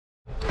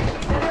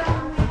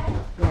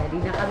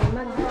Ready na kami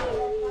mag.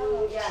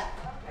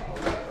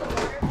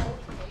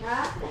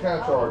 What kind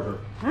of charger?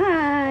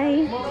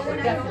 Hi!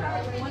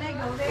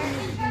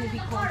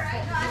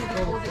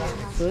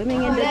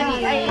 Swimming in the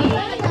beach.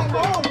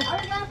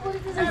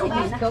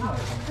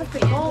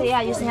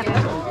 Yeah, you snap. So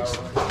it's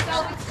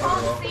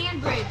called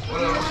Sandbridge.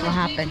 What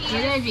happened?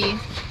 Ready?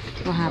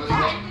 What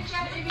happened?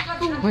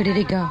 Where did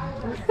it go?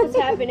 What's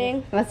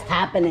happening? What's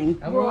happening?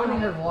 I'm ruining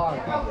her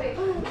vlog.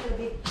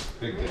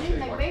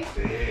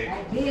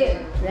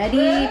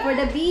 Ready for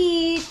the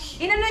beach.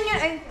 Inanon yun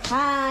ay.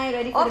 Hi,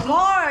 ready for the Of beach?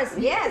 course,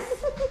 yes.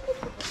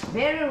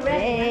 Very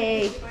ready.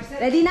 Yay.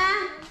 Ready na?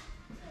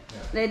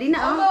 Ready na,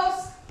 oh?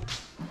 Almost.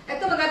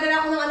 Ito, magdadala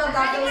ako ng ano,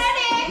 goggles.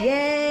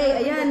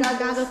 Yay! Ayan,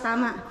 goggles,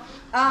 tama.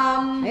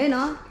 Ayun,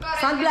 oh.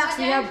 Sunblocks,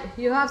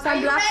 you have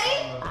sunblocks?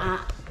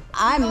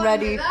 I'm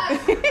ready.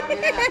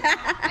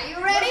 Are you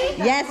ready?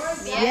 Yes,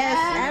 yes,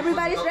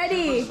 everybody's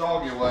ready.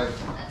 Dog you like.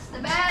 That's the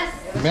best.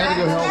 Man,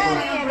 go help her.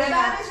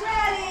 Everybody's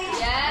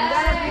ready.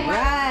 Yeah.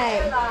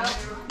 Right.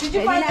 Did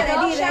you Ready find na, the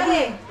ready, dog,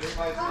 ready.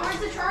 Where's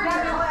the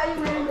charger?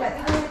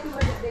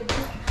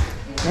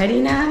 Ready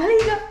na,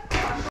 maligo.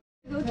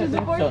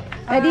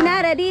 Ready na,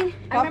 ready?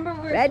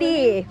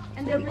 Ready.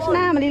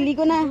 Na,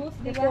 maliligo na.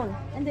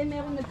 And then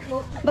meron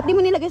nag-float. Ba't di mo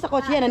nilagay sa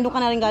kotse yan? Nandun ka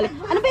na rin galing.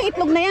 Ano pa yung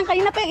itlog na yan?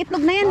 Kanina pa yung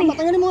itlog na yan eh.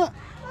 Matanggalin mo.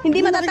 Hindi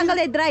matatanggal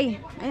eh, dry.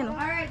 Ayun oh.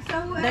 Alright, so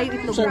Dry yung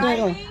itlog. Saan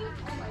tayo?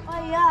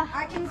 oh yeah,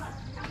 I can.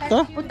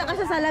 Punta ka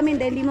sa salamin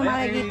dahil hindi mo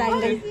makikita yung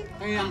ganyan.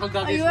 Ay, ang Are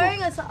kagagis you mo.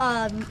 wearing a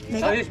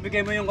makeup? Ayos,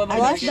 bigay mo yung kamay.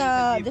 Wash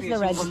just the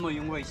red. Mo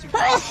yung waist.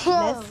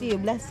 Bless you,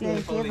 bless you.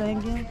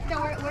 Thank you. So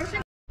where's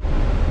your?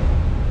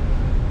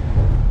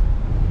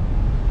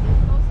 This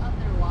goes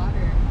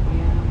underwater.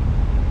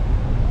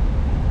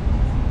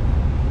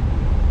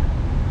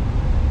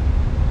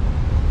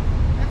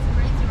 That's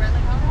crazy, right?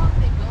 Like how the hell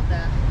did they build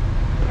that?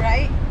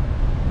 Right?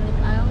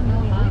 I don't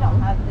know. We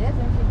don't have this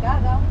in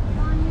Chicago.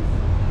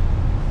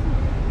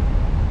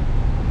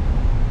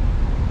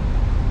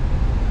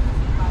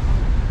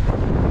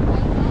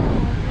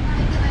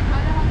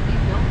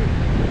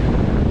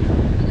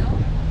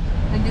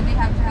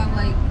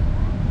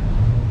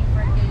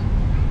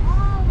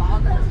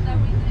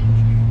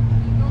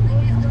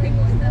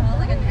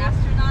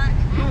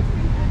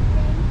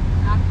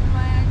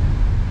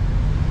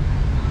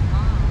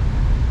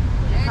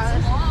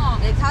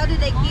 How do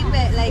they keep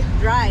it like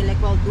dry, like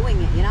while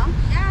doing it, you know?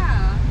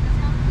 Yeah, that's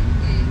what I'm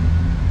thinking.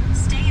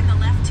 Stay in the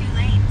left 2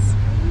 lanes.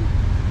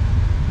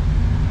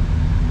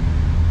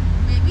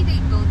 Maybe they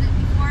built it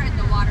before and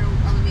the water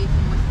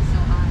elevation wasn't so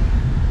high.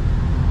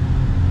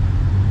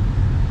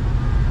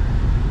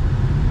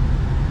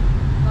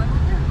 But I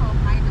wonder how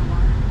high the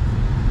water is.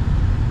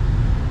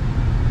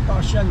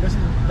 Taas yan kasi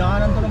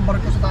daanan to ng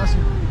barko sa taas.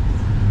 Oh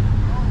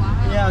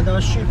wow. Yeah, the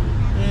ship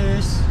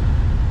is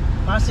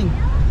passing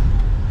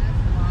That's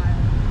wild.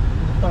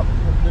 on the top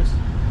of this.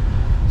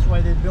 That's why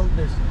they built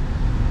this.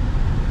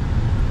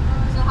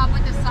 So how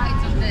about the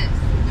sides of this?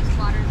 This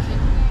water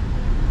ship?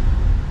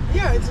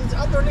 Yeah, it's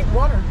underneath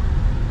water.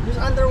 It's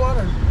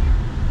underwater.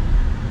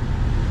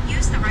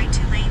 Use the right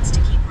 2 lanes to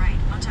keep right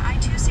onto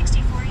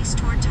I-264 east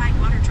toward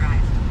Tidewater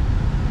Drive.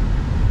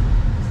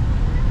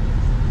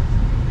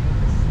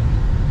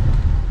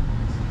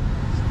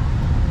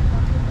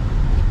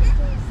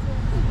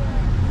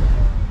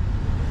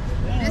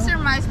 This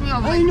reminds me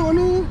of Ay, like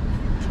ano?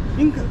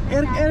 Yung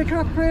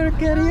aircraft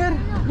carrier.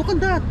 Look at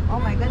that. Oh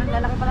my God, ang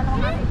lalaki pala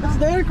naman ito. That's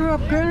the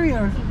aircraft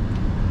carrier.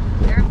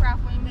 aircraft.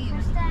 What do you mean?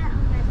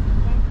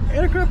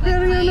 Aircraft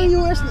carrier ng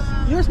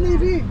US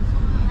Navy.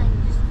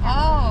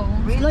 Oh,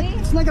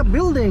 It's like a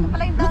building.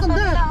 Pala yung Look at downtown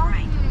that. nila, oh.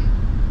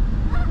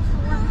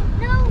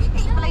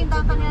 Pala yung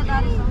downtown nila,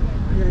 Darius, oh.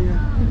 Yeah.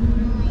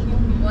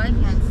 well, I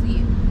can't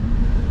see it.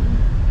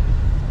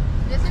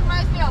 This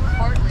reminds me of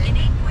Portland. In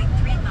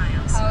 8.3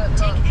 miles, How it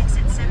take looks.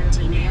 exit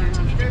 17A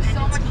to There's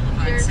so Independence much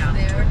Boulevard piers south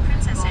there. toward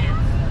Princess Anne.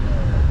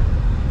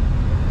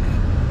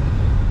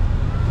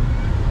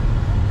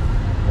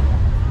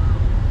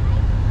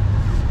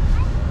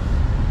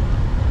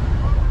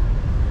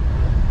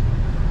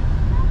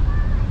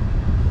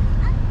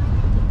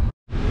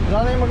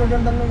 Wala na yung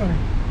magagandang lugar eh.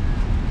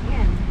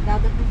 Yan,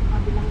 dagat na sa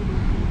kabilang lugar.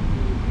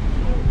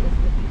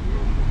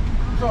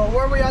 So,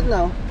 where are we at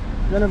now?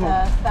 Jennifer?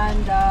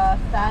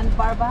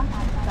 Sandbar ba?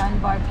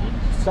 Sandbar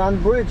Beach?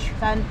 Sandbridge.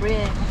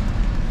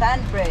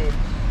 Sandbridge.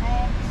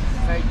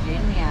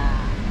 Virginia.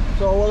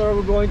 So, what are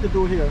we going to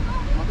do here?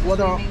 What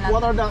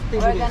are the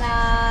activities?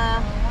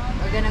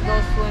 We're gonna go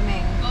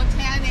swimming. Go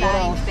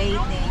tanning.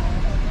 Bathing.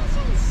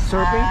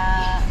 Surfing?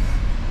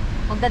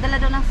 Magdadala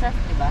daw ng surf,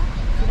 di ba?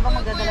 Sino ba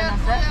magdadala ng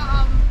surf?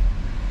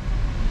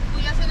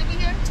 Kuya's gonna be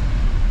here?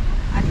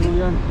 I think,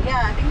 Yan.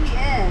 yeah, I think he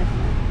is.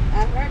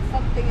 I heard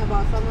something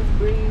about someone's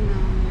bringing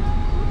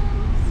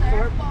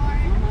Surfboard.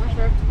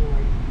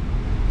 surfboard.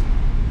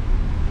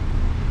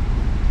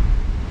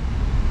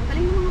 Ang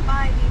galing ng mga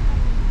bahay dito.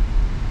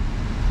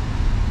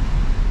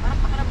 Parang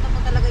pakiramdam mo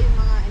talaga yung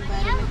mga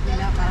environment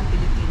nila, parang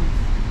Pilipinas.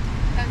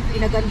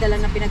 Pinaganda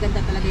lang na pinaganda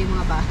talaga yung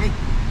mga bahay.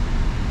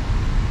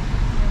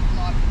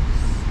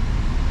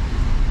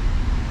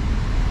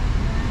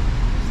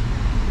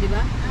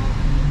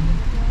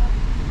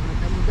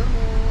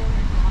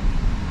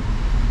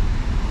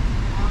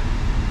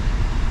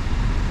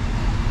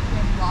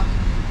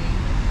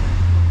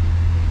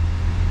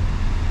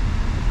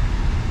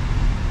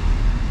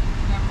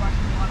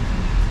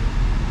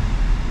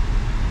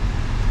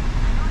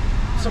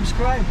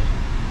 subscribe.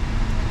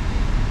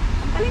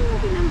 Ang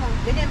palimutin naman.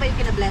 Ganyan ba yung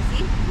kina-Blessy?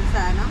 Yung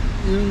sa ano?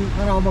 Yung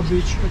Araba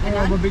Beach. Yung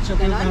Araba Beach na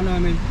pinuntahan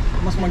namin.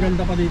 Mas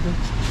maganda pa dito.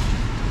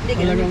 Hindi,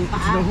 ganyan Talagang yung it's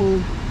paa. the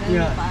whole. Ganyan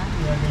Yeah, yung paa.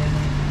 yeah, ganyan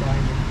yung bahay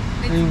niya.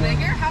 It's Ayun.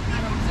 bigger? How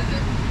many rooms is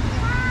it?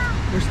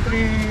 There's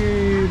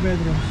 3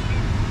 bedrooms.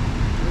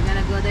 We're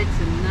gonna go there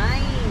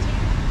tonight.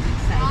 I'm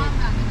excited. I'm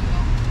not gonna go.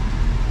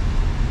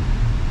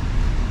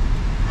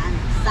 I'm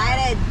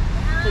excited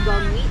to go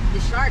meet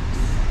the sharks.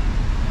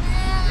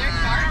 There's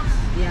sharks?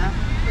 Yeah.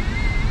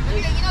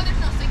 Okay, you know there's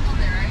no signal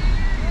there, right?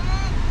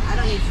 I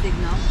don't need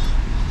signal.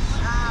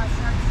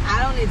 I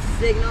don't need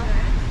signal.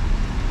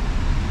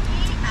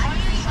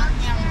 Shark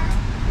camera.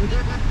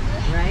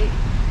 Right?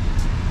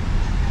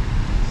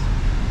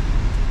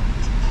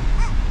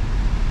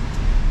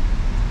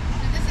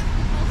 So this is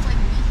people's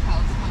like beach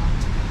house, huh?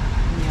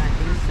 Yeah, I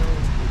think so.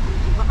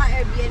 Baka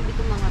Airbnb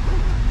itong mga to.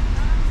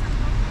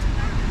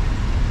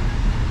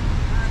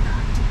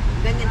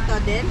 Ganyan to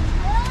din.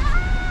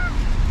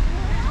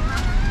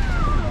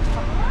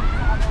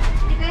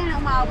 Hindi kaya na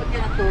umaabot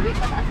yun ng tubig.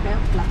 Pataas kayo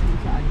flat din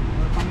sa ano.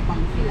 Or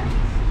pang sila.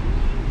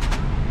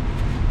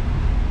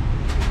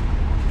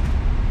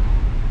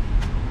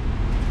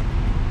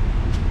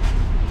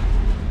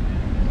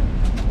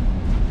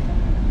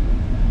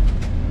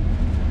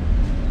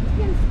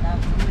 Yan stuff.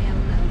 Mamaya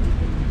mo na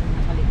ulitin dito.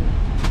 Nakalimutan.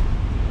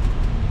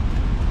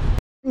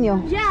 Nyo.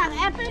 Diyan,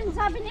 eto yung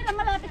sabi nila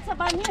malapit sa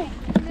banyo eh.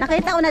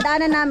 Nakita ko na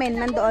daanan namin.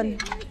 Nandoon.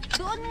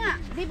 Doon nga,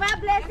 di ba,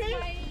 Blessing?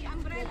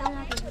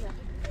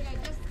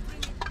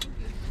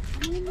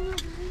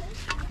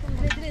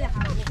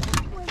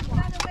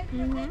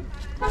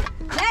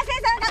 Blessing,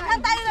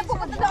 saan tayo na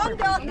pupunta doon?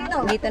 Dito.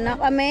 Dito na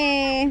kami.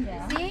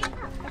 See?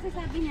 Kasi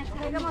sabi niya,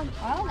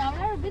 Oh, no, I've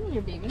never been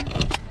here, baby.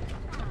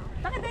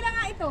 bakit nila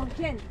nga ito,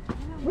 Jen?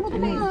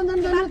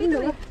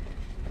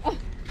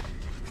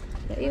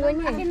 Iwan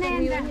niya. Akin na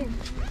yan na.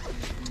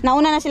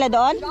 Nauna na sila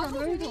doon?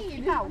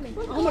 Ikaw.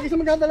 Ako mag-isa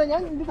magdadala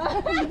niyan. Hindi ko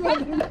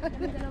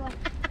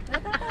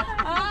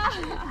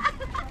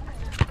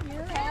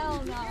Hell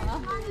no.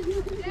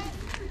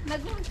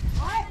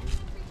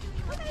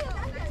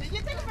 Did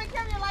you take a picture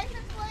of your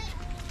license plate?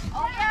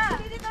 Oh yeah.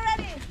 Did it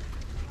already.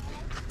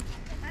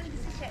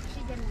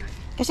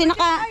 Kasi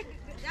naka...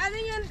 Ano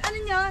yun,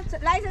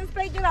 license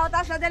plate yun raw,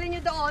 tapos dadalhin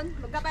nyo doon,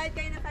 magkabayad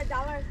kayo ng $5.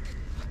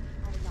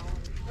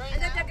 And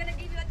then they're gonna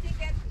give you a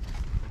ticket.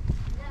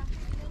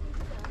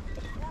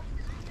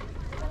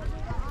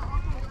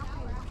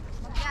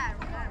 Yeah,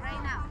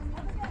 right now.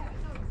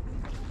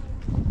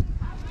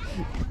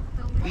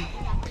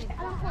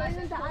 Alam ko,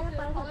 yung daan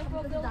para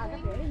sa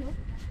dagat eh, no?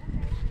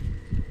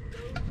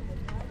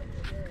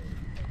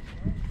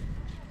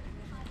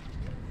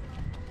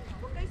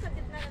 Huwag kayo sa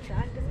gitna ng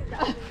daan kasi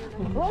daan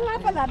nyo. Oo nga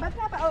pala, ba't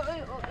nga pa?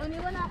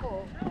 Uniwan ako.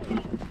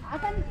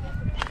 Asan?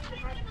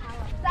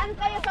 Saan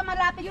kayo sa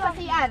malapit sa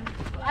CR?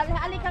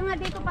 Halika nga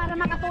dito para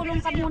makatulong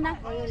ka muna.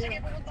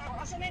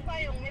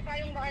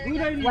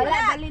 Wala,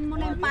 dalhin mo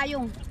na yung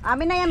payong.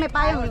 Amin na yan, may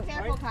payong.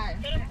 Careful, car.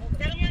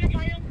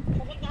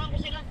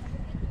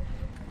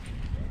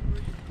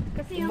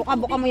 Kasi yung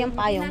Buka-buka mo yung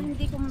payong.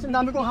 hindi ko Ang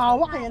dami kong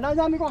hawak eh. Ang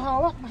dami kong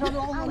hawak. Masyado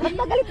akong Ba't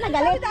na galit na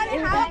galit?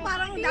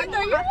 parang You're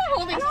not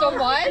holding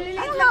someone.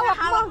 Anong hawak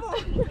mo?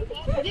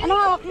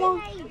 Anong hawak mo?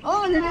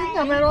 oh, niliit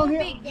niya. Pero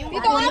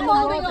Ito I'm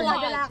holding a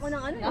lot. ako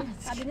ng ano.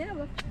 Sabi nila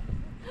ba?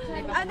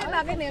 Ano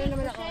bagay meron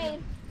naman ako.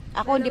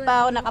 Ako hindi pa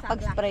ako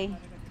nakapag-spray.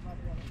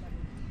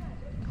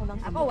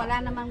 Ako wala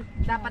namang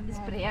dapat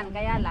isprayan,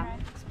 kaya lang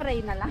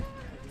spray na lang.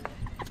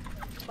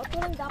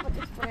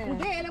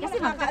 Kasi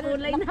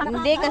magkakulay na.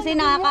 Hindi kasi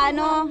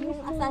nakakaano.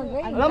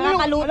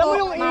 Nakakaluto.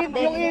 alam mo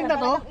yung init na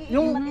to?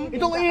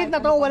 Itong init na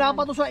to, wala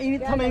pa to sa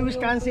init sa may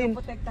Wisconsin.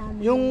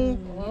 Yung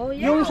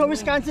sa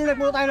Wisconsin,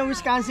 nagpunta tayo ng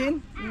Wisconsin.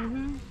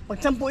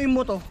 Pagsampuin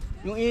mo to,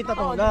 yung init na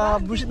to,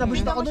 busit na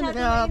busit ako dun,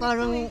 kaya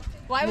talagang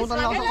pumunta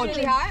na ako sa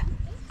kotse.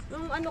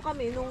 Nung ano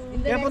kami, nung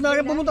Kaya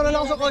pumunta na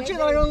ako sa kotse,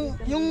 talagang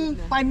yung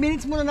 5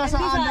 minutes mo na nasa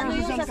under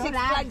sa sa Six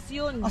Flags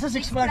yun. sa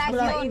Six Flags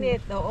pala.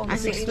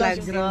 Six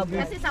Flags. Grabe.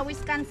 Kasi sa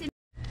Wisconsin.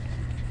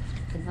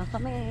 Tingnan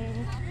kami.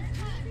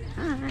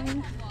 Hi.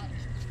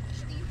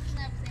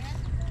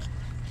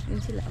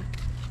 Yun sila.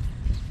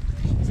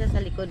 Isa sa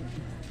likod.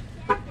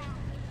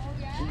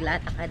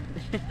 Naglatakad.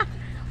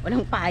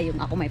 Walang payong.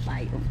 Ako may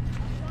payong.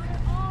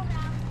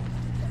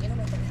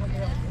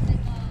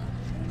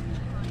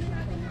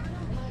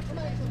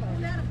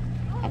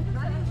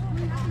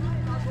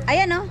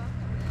 Ayan oh.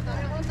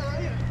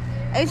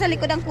 Ayun sa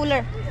likod ang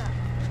cooler.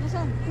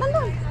 Nasaan?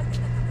 Nandun.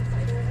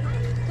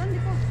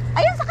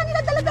 Ayun sa kanila,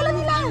 dala-dala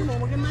nila.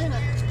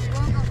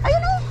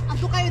 Ayun oh.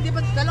 Ando kayo, di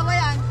ba dalawa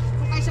yan?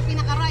 Kung kayo sa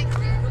pinaka-right.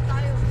 Doon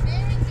tayo.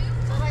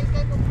 Sa right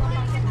kayo kung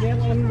Hindi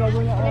ako alam yung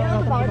gagawin niya.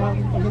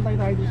 Pagantay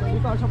tayo dito.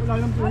 Dito, sa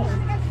ilalim po.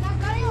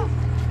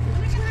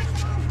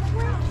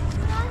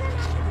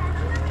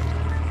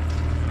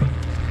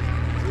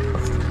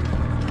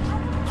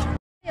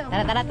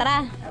 Tara, tara, tara.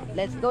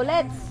 Let's go,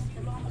 let's.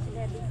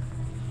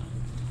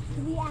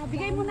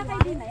 Bigay mo na kay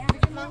Dina yan.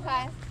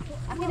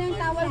 Akin na yung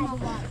towel mo.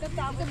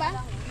 Ito ba?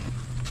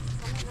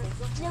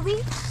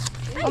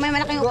 Oh, may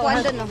malaking upuan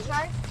doon, no?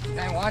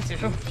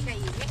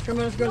 Come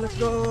on, let's go, let's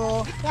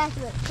go.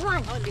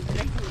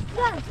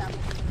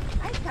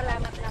 Ay,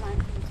 salamat naman.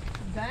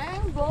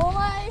 Dang,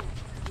 boy!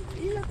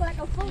 You look like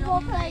a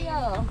football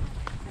player.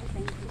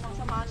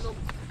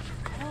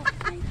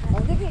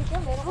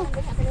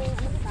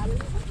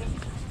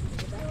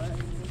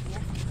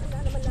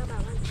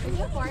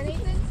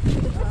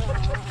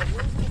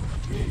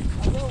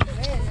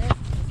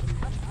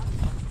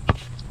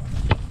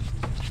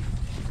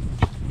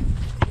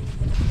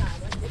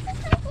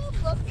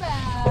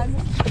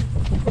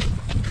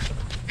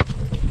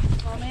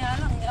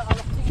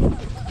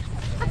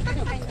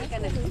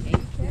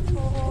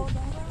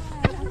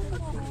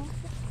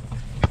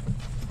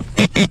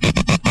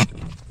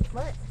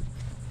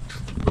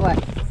 What?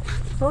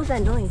 What was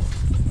that noise?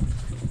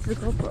 It's the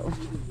GoPro.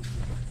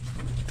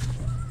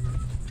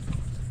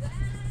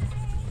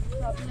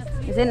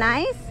 Is it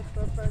nice?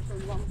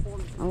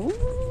 Oh,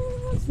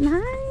 it's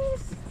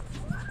nice.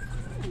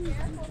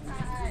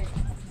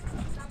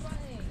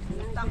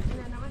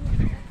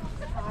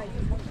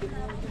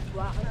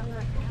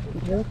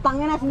 Butang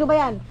yan na, sino ba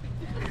yan?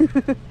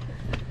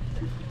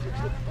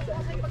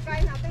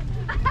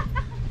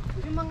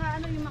 Yung mga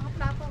ano, yung mga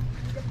plato.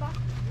 Di ba?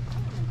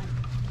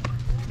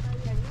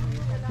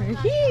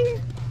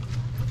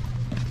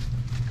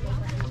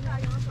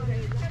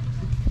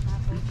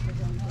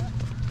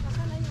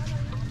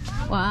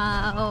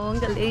 Wow, ang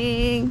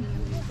galing.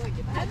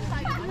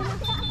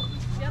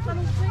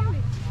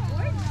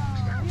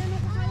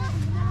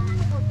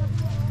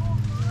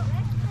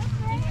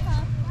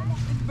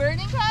 It's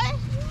burning, Kai?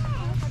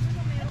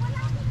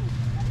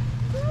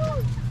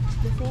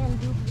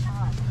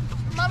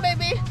 Come on,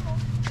 baby.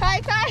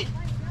 Kai, Kai.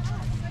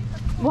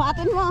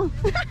 Buhatin mo.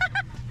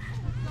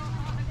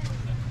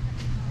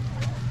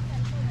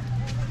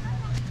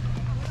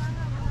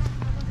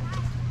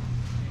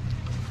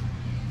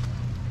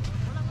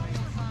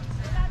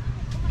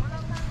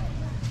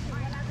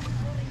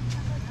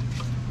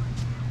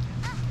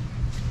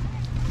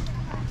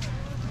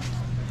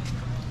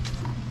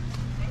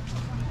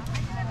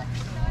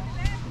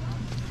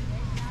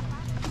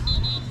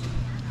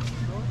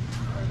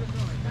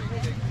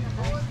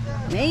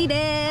 Made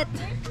it.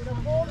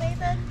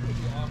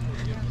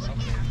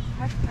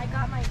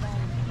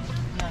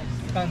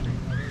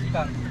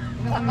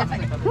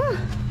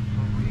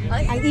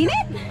 Ay, ang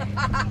init.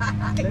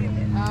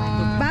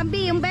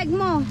 Bambi, yung bag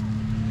mo.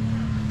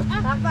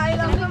 Nakakain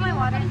lang naman.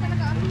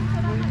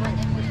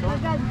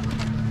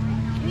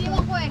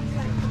 Iniwan ko eh.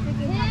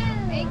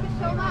 Thank you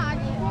so much.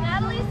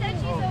 Natalie said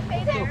she's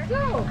okay there.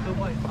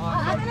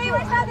 Ano na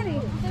yung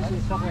Natalie?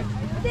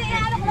 Hindi,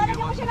 ano ko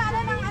lalagyan ko siya na ano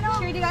ng ano.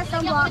 Sure, di ka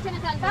sunblock.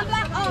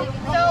 Sunblock, oh.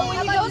 So when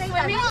you go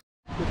swimming,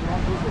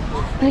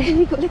 Ay,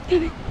 hindi ko ulit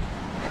kami.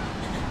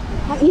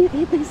 Ang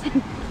init-init ng sun.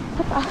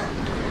 Papa,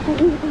 ang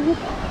init-init.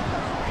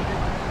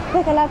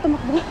 Teka lang,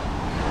 tumakbo.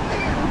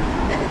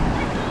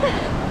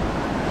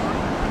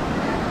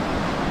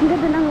 Ang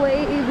ganda ng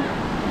wave.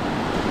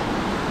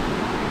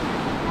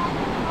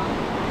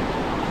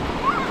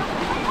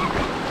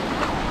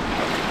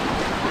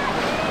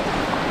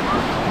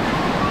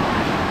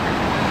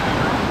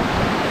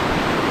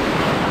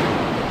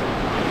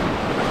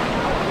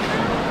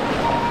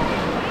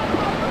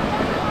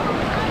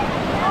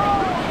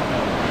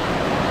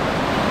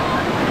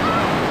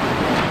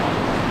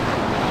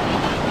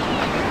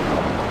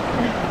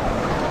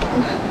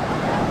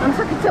 Ang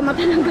sakit sa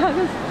mata ng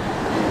gagas.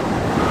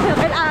 Kaya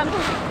kailangan ko.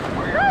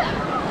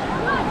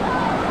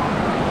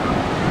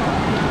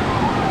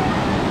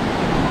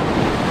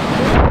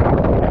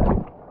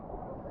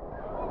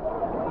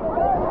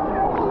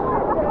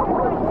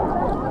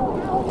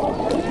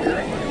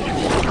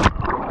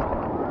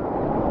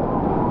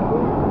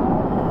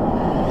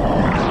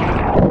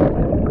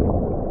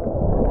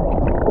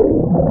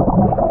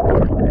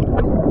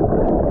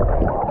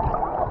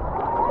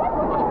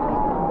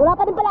 Wala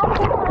pa din pala ako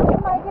dito.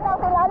 Makikita ako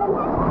sa lalim.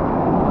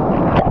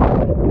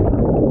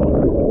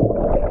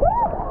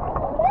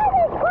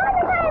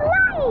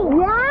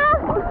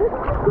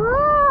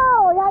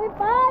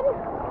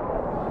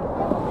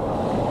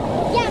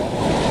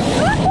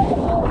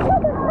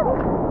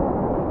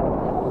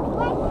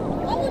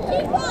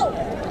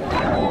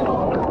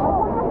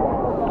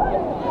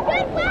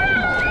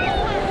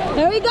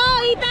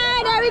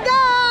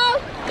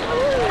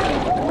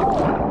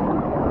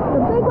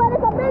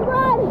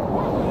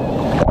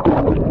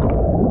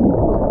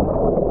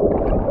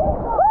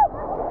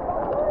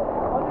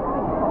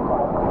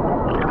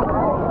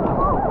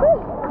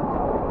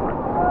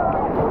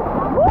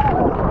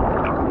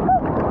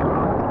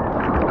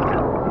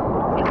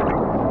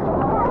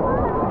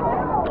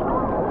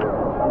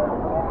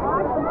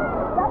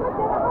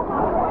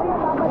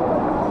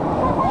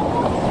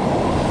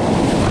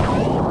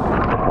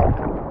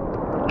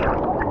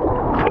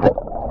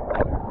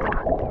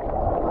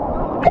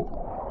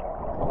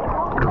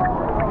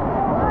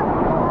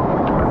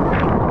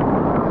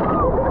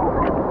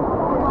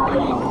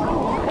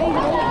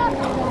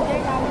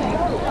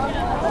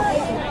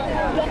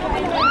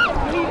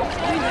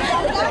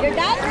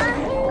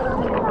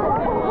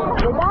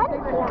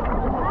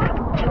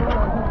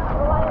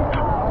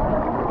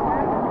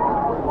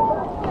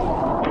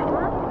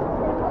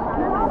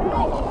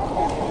 Go.